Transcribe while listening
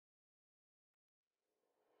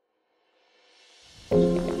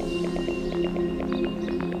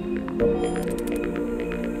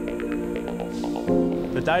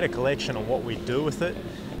data collection and what we do with it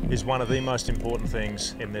is one of the most important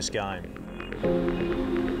things in this game.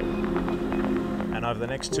 And over the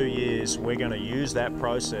next 2 years, we're going to use that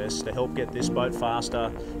process to help get this boat faster,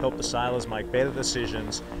 help the sailors make better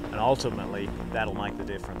decisions, and ultimately, that'll make the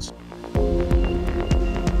difference.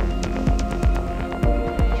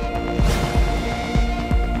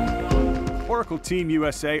 Oracle Team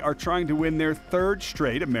USA are trying to win their 3rd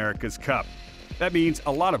straight America's Cup. That means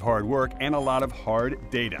a lot of hard work and a lot of hard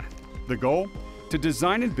data. The goal? To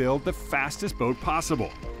design and build the fastest boat possible.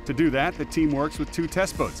 To do that, the team works with 2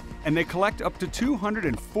 test boats, and they collect up to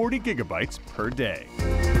 240 gigabytes per day.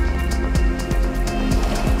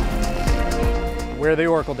 Where the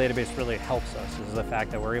Oracle database really helps us is the fact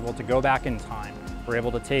that we're able to go back in time. We're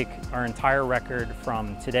able to take our entire record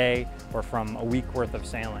from today or from a week worth of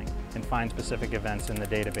sailing and find specific events in the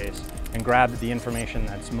database and grab the information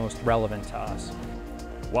that's most relevant to us.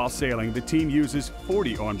 While sailing, the team uses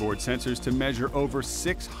 40 onboard sensors to measure over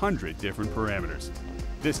 600 different parameters.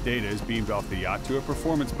 This data is beamed off the yacht to a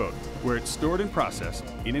performance boat, where it's stored and processed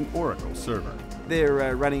in an Oracle server.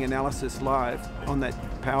 They're running analysis live on that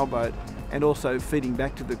powerboat and also feeding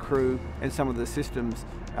back to the crew and some of the systems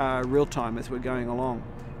real time as we're going along.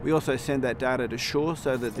 We also send that data to shore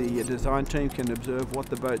so that the design team can observe what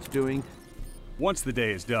the boat's doing. Once the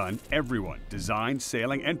day is done, everyone, design,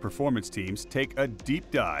 sailing, and performance teams take a deep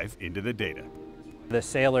dive into the data. The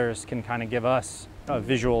sailors can kind of give us a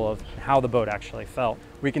visual of how the boat actually felt.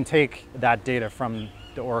 We can take that data from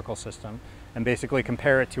the Oracle system and basically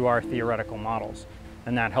compare it to our theoretical models,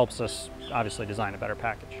 and that helps us obviously design a better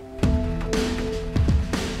package.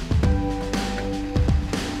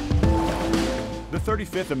 The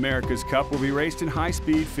 35th America's Cup will be raced in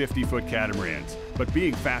high-speed 50-foot catamarans, but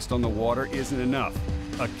being fast on the water isn't enough.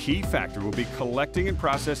 A key factor will be collecting and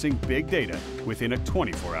processing big data within a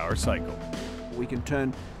 24-hour cycle. We can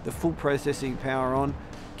turn the full processing power on,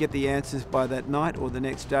 get the answers by that night or the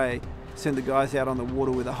next day, send the guys out on the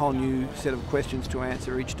water with a whole new set of questions to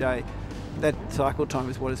answer each day. That cycle time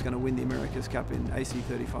is what is going to win the America's Cup in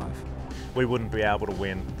AC35. We wouldn't be able to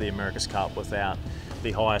win the America's Cup without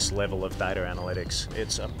the highest level of data analytics.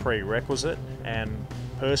 It's a prerequisite, and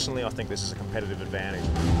personally I think this is a competitive advantage.